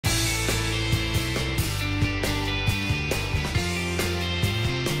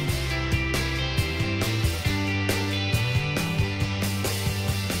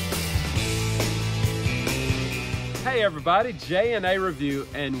Hey everybody, J&A Review,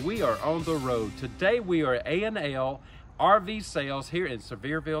 and we are on the road. Today we are at A&L RV Sales here in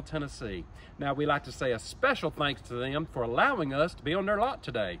Sevierville, Tennessee. Now we like to say a special thanks to them for allowing us to be on their lot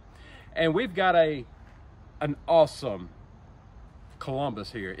today. And we've got an awesome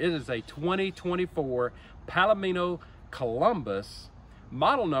Columbus here. It is a 2024 Palomino Columbus,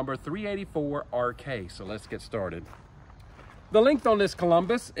 model number 384RK. So let's get started. The length on this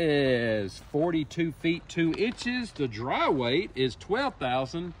Columbus is 42 feet 2 inches. The dry weight is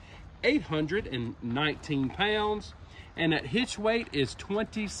 12,819 pounds. And that hitch weight is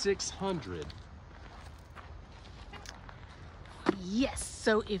 2,600. Yes,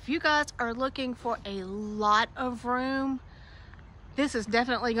 so if you guys are looking for a lot of room, this is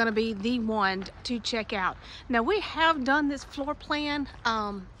definitely going to be the one to check out. Now, we have done this floor plan.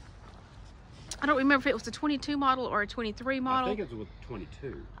 I don't remember if it was a 22 model or a 23 model. I think it was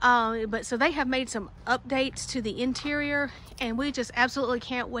 22. But so they have made some updates to the interior, and we just absolutely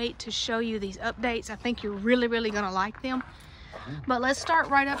can't wait to show you these updates. I think you're really going to like them. But let's start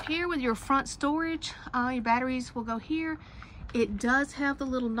right up here with your front storage. Your batteries will go here. It does have the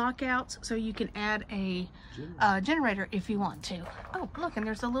little knockouts, so you can add a generator if you want to. Oh, look, and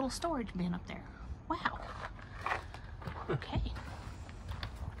there's a little storage bin up there. Wow. Okay.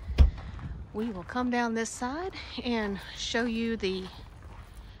 We will come down this side and show you the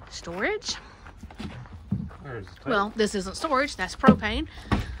storage. Well, this isn't storage, that's propane.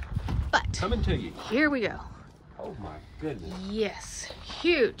 But coming to you. Here we go. Oh my goodness. Yes,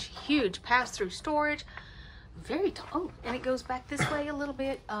 huge pass-through storage. Very tall. Oh, and it goes back this way a little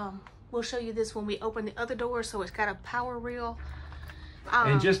bit. We'll show you this when we open the other door, so it's got a power reel.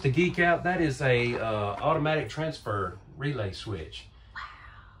 And just to geek out, that is a automatic transfer relay switch.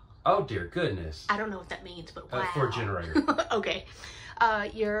 Oh dear goodness. I don't know what that means, but wow. For a generator. Okay.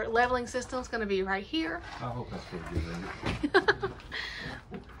 Your leveling system's going to be right here. I hope that's for a generator.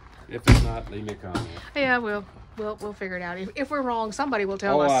 If it's not, leave me a comment. Yeah, we'll figure it out. If we're wrong, somebody will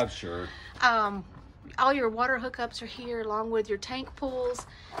tell us. Oh, I'm sure. All your water hookups are here, along with your tank pulls.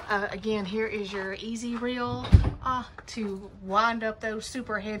 Again, here is your easy reel to wind up those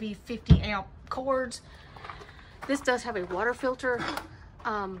super heavy 50-amp cords. This does have a water filter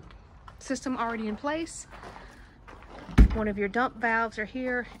system already in place. One of your dump valves are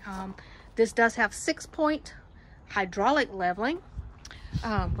here. This does have 6-point hydraulic leveling.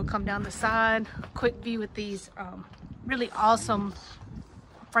 We'll come down the side. Quick view with these really awesome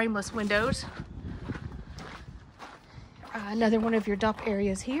frameless windows. Another one of your dump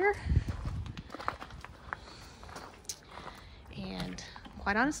areas here. And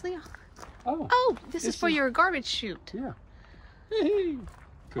quite honestly, this is for your garbage chute. Yeah.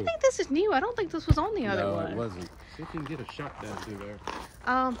 Cool. I think this is new. I don't think this was on the other one. No, it wasn't. See if you can get a shot down through there.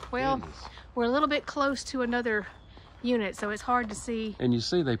 Well, goodness. We're a little bit close to another unit, so it's hard to see. And you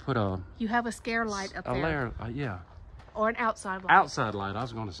see they put you have a scare light up there. A layer, yeah. Or an outside light. Outside light, I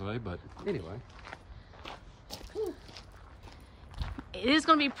was going to say, but anyway. It is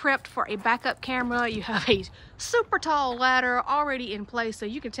going to be prepped for a backup camera. You have a super tall ladder already in place, so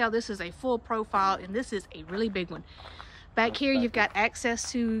you can tell this is a full profile, and this is a really big one. Back here, you've got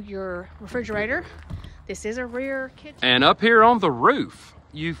access to your refrigerator. This is a rear kitchen. And up here on the roof,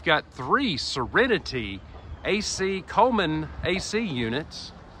 you've got 3 Serenity AC Coleman AC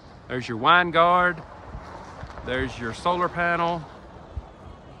units. There's your wine guard. There's your solar panel.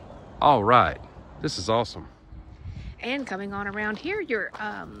 All right, this is awesome. And coming on around here, your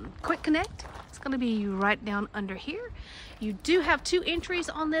quick connect. It's going to be right down under here. You do have 2 entries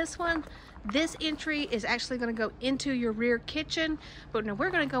on this one. This entry is actually going to go into your rear kitchen, but now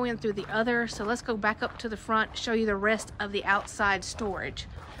we're going to go in through the other. So let's go back up to the front, show you the rest of the outside storage.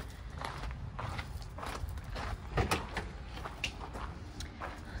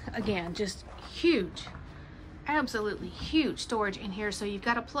 Again, just huge, absolutely huge storage in here. So you've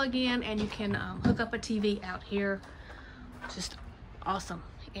got to plug in and you can hook up a TV out here. Just awesome.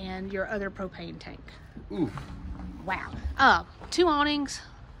 And your other propane tank. Oof. Wow. 2 awnings.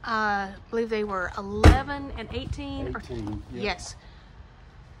 I believe they were 11 and 18. 18, yeah. Yes.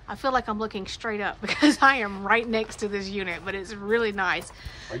 I feel like I'm looking straight up because I am right next to this unit, but it's really nice.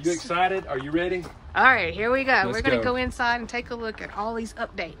 Are you excited? Are you ready? All right, here we go. We're going to go go inside and take a look at all these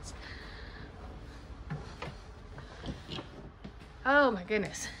updates. Oh my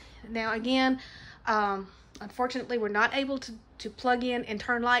goodness. Now again, unfortunately, we're not able to plug in and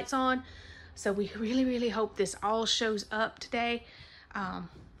turn lights on. So we really hope this all shows up today.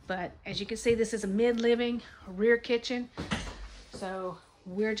 But as you can see, this is a mid-living rear kitchen. So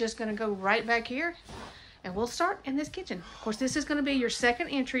we're just going to go right back here and we'll start in this kitchen. Of course, this is going to be your second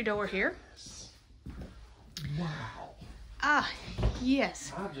entry door here. Wow.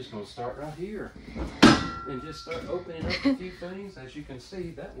 Yes. I'm just going to start right here and just start opening up a few things. As you can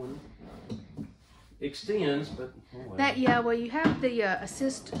see, that one extends, but oh well. That, yeah, well, you have the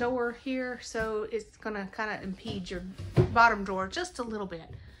assist door here, so it's going to kind of impede your bottom drawer just a little bit.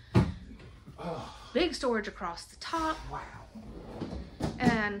 Oh. Big storage across the top. Wow.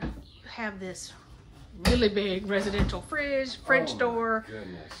 And you have this really big residential French door.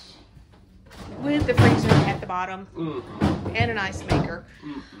 Goodness. With the freezer at the bottom. Mm-mm. And an ice maker.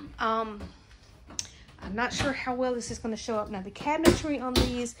 Mm-mm. I'm not sure how well this is going to show up. Now, the cabinetry on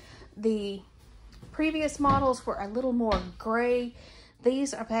these, the previous models were a little more gray.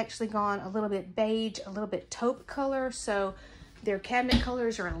 These have actually gone a little bit beige, a little bit taupe color, so their cabinet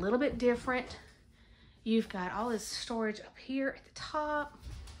colors are a little bit different. You've got all this storage up here at the top.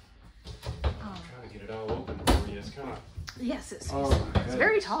 I'm trying to get it all open for you. It's kind of... Yes, it's goodness.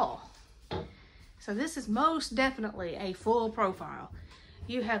 very tall. So this is most definitely a full profile.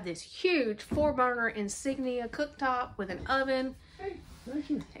 You have this huge 4-burner Insignia cooktop with an oven. Hey, thank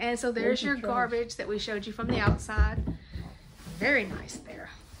you. And so there's your garbage that we showed you from the outside. Very nice there.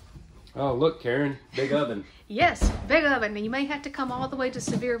 Oh, look, Karen, big oven. Yes, big oven. Now, you may have to come all the way to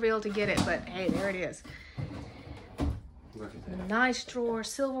Sevierville to get it, but hey, there it is. Look at that. Nice drawer,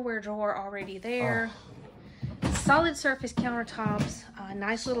 silverware drawer already there. Solid surface countertops.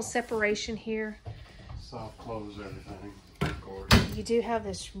 Nice little separation here. Soft close everything. Gorgeous. You do have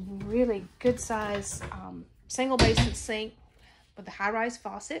this really good size single basin sink with a high-rise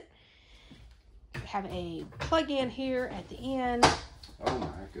faucet. You have a plug-in here at the end. Oh my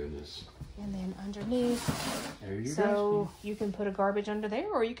goodness. And then underneath. There you go. So you can put a garbage under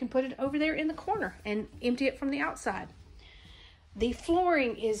there, or you can put it over there in the corner and empty it from the outside. The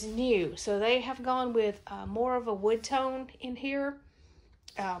flooring is new, so they have gone with more of a wood tone in here.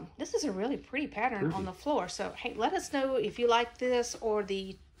 This is a really pretty pattern on the floor. So hey, let us know if you like this or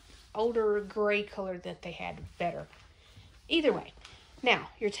the older gray color that they had better. Either way. Now,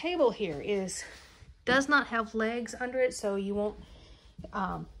 your table here does not have legs under it, so you won't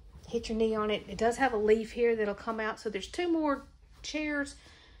hit your knee on it. It does have a leaf here that'll come out. So there's 2 more chairs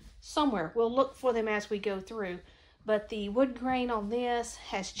somewhere. We'll look for them as we go through. But the wood grain on this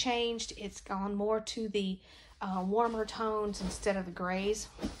has changed. It's gone more to the warmer tones instead of the grays.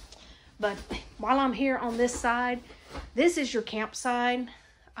 But while I'm here on this side, this is your campsite.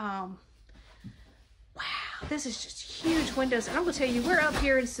 Wow, this is just huge windows. And I'm going to tell you, we're up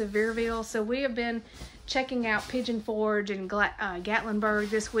here in Sevierville, so we have been checking out Pigeon Forge and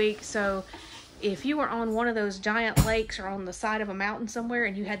Gatlinburg this week. So if you were on one of those giant lakes or on the side of a mountain somewhere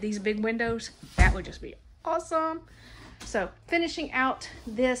and you had these big windows, that would just be awesome. So finishing out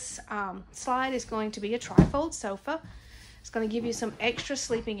this slide is going to be a trifold sofa. It's going to give you some extra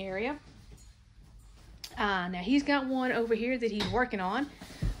sleeping area. Now he's got one over here that he's working on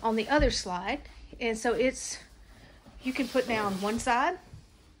the other slide. And so you can put down one side.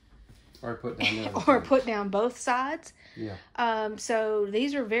 Or put down the other Or put down both sides. Yeah. So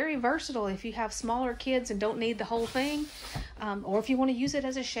these are very versatile if you have smaller kids and don't need the whole thing. Or if you want to use it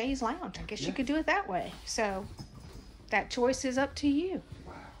as a chaise lounge. I guess you could do it that way. So that choice is up to you.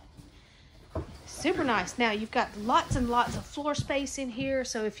 Wow. Super nice. Now you've got lots and lots of floor space in here.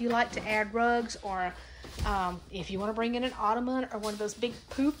 So if you like to add rugs, or if you want to bring in an ottoman or one of those big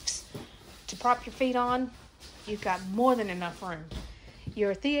poofs to prop your feet on, you've got more than enough room.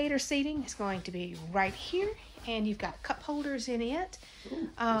 Your theater seating is going to be right here, and you've got cup holders in it. Ooh,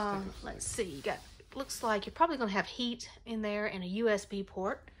 let's see, you got, looks like you're probably going to have heat in there and a USB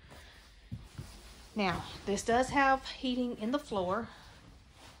port. Now, this does have heating in the floor,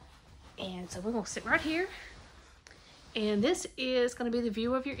 and so we're going to sit right here. And this is going to be the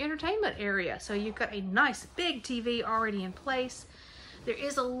view of your entertainment area. So you've got a nice big TV already in place. There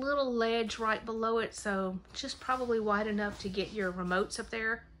is a little ledge right below it, so just probably wide enough to get your remotes up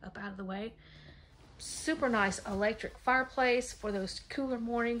there, up out of the way. Super nice electric fireplace for those cooler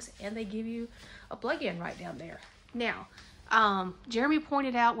mornings, and they give you a plug-in right down there. Now, Jeremy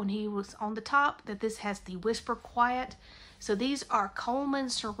pointed out when he was on the top that this has the Whisper Quiet. So these are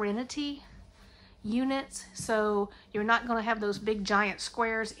Coleman Serenity units, so you're not going to have those big giant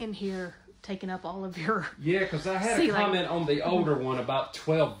squares in here taking up all of your Yeah, because I had ceiling. a comment on the older one about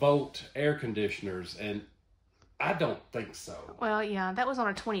 12-volt air conditioners, and I don't think so. Well, yeah, that was on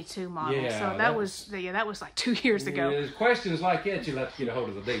a 22 model, Yeah, so that was like 2 years ago. Yeah, questions like that, you'll have to get a hold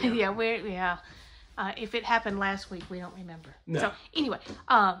of the dealer. Yeah, if it happened last week, we don't remember. No. So anyway,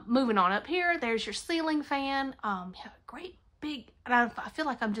 moving on up here, there's your ceiling fan. You have a great big, and I feel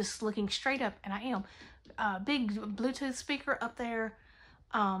like I'm just looking straight up, and I am. Big Bluetooth speaker up there.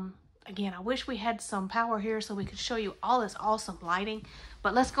 Again, I wish we had some power here so we could show you all this awesome lighting.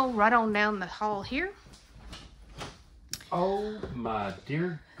 But let's go right on down the hall here. Oh my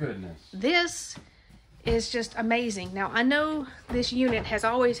dear goodness. This is just amazing. Now, I know this unit has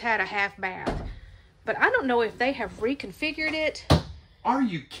always had a half bath, but I don't know if they have reconfigured it. Are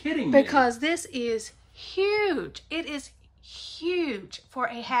you kidding me? Because this is huge. It is huge for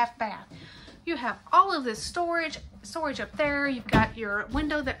a half bath. You have all of this storage up there. You've got your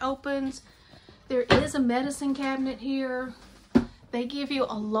window that opens. There is a medicine cabinet here. They give you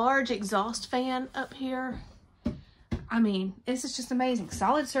a large exhaust fan up here. I mean, this is just amazing.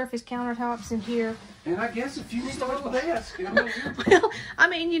 Solid surface countertops in here. And I guess if you need to go desk, well, I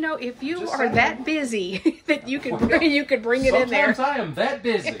mean, you know, if you are that busy that you could bring it in there. Sometimes I am that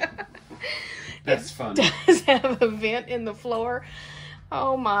busy. That's funny. It does have a vent in the floor.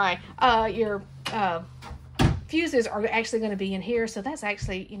 Oh my. Your fuses are actually going to be in here, so that's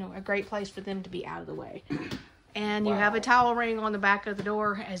actually, you know, a great place for them to be out of the way. And you have a towel ring on the back of the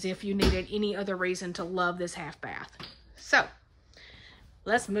door as if you needed any other reason to love this half bath. So,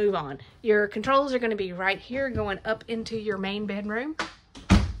 let's move on. Your controls are going to be right here going up into your main bedroom.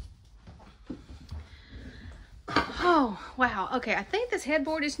 Oh, wow. Okay, I think this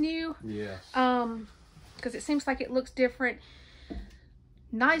headboard is new. Yes. Because it seems like it looks different.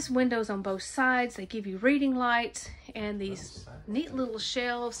 Nice windows on both sides. They give you reading lights and these neat little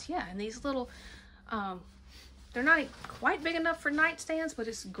shelves. Yeah, and these little, they're not quite big enough for nightstands, but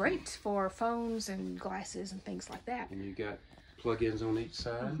it's great for phones and glasses and things like that. And you got plug-ins on each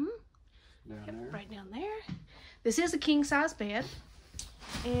side. Mm-hmm. Down there. Right down there. This is a king-size bed.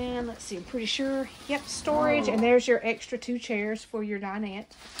 And let's see, I'm pretty sure, yep, storage. And there's your extra 2 chairs for your dinette.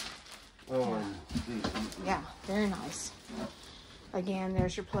 Oh, yeah, very nice. Again,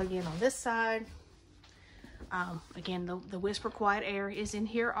 there's your plug-in on this side. Again, the Whisper Quiet Air is in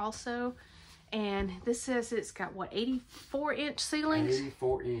here also. And this says it's got, what, 84-inch ceilings?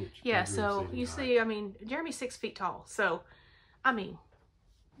 84-inch. Yeah, so you see, I mean, Jeremy's 6 feet tall. So, I mean,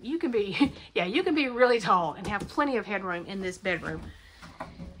 you can be, yeah, you can be really tall and have plenty of headroom in this bedroom.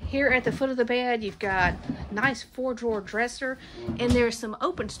 Here at the foot of the bed, you've got a nice 4-drawer dresser, and there's some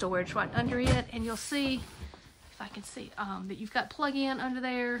open storage right under it. And you'll see, if I can see, that you've got plug-in under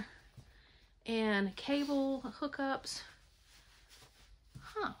there and cable hookups.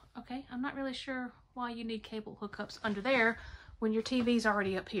 Huh, okay, I'm not really sure why you need cable hookups under there when your TV's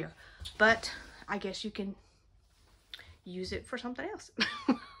already up here. But I guess you can use it for something else.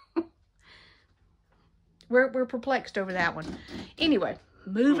 We're perplexed over that one. Anyway,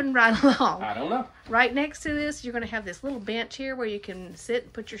 moving right along. I don't know. Right next to this, you're going to have this little bench here where you can sit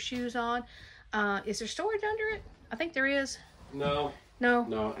and put your shoes on. Is there storage under it? I think there is. No. No?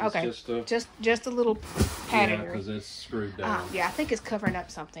 No, it's okay. Just a little pad area. Yeah, because it's screwed down. Yeah, I think it's covering up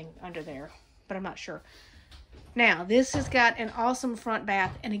something under there, but I'm not sure. Now, this has got an awesome front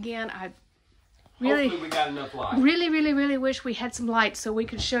bath, and again, I Hopefully we got enough light. really wish we had some light so we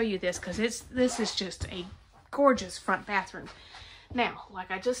could show you this, because this is just a gorgeous front bathroom. Now,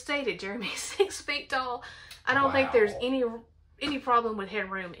 like I just stated, Jeremy's 6 feet tall. I don't think there's any problem with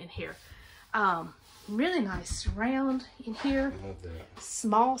headroom in here. Really nice surround in here. I love that.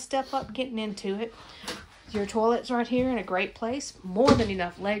 Small step up getting into it. Your toilet's right here in a great place. More than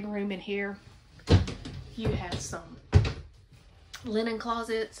enough leg room in here. You have some linen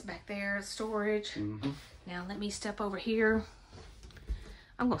closets back there, storage. Mm-hmm. Now let me step over here.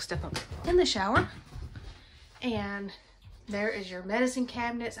 I'm going to step up in the shower. And there is your medicine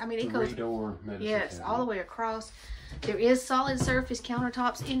cabinets. I mean, it goes 3-door medicine cabinet. all the way across. There is solid surface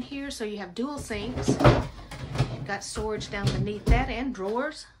countertops in here, so you have dual sinks. You've got storage down beneath that and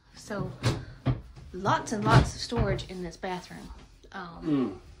drawers. So lots and lots of storage in this bathroom.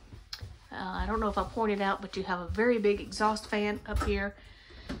 I don't know if I pointed out, but you have a very big exhaust fan up here.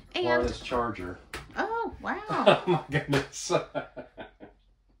 And wireless charger. oh, wow. Oh my goodness.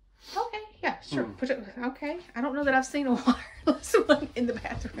 Okay, yeah, sure. Put it, okay. I don't know that I've seen a wireless one in the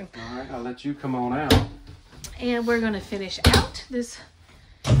bathroom. All right, I'll let you come on out. And we're going to finish out this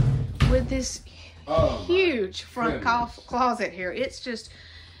with this huge front closet here. It's just,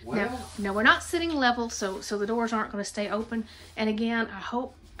 now we're not sitting level, so the doors aren't going to stay open. And again, I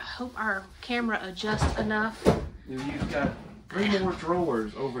hope our camera adjusts enough. You've got 3 more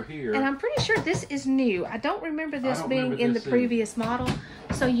drawers over here. And I'm pretty sure this is new. I don't remember this being in the previous model.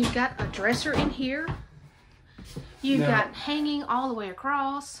 So you've got a dresser in here. You've got hanging all the way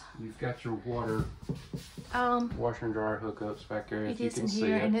across. You've got your water washer and dryer hookups back there. If you can see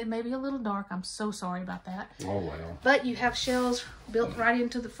it. And it may be a little dark. I'm so sorry about that. Oh well. But you have shelves built right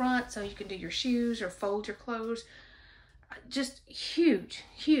into the front, so you can do your shoes or fold your clothes. Just huge,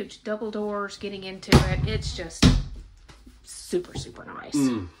 huge double doors getting into it. It's just super, super nice.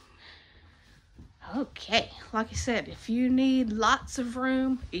 Okay, like I said, if you need lots of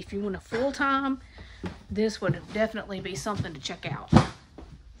room, if you want a full-time, this would definitely be something to check out.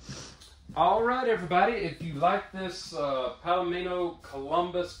 All right, everybody, if you like this Palomino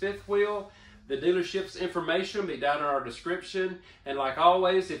Columbus fifth wheel, the dealership's information will be down in our description. And like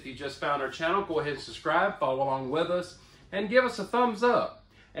always, if you just found our channel, go ahead and subscribe, follow along with us, and give us a thumbs up.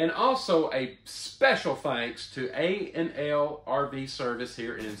 And also a special thanks to A&L RV Service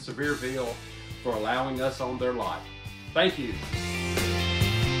here in Sevierville for allowing us on their lot. Thank you.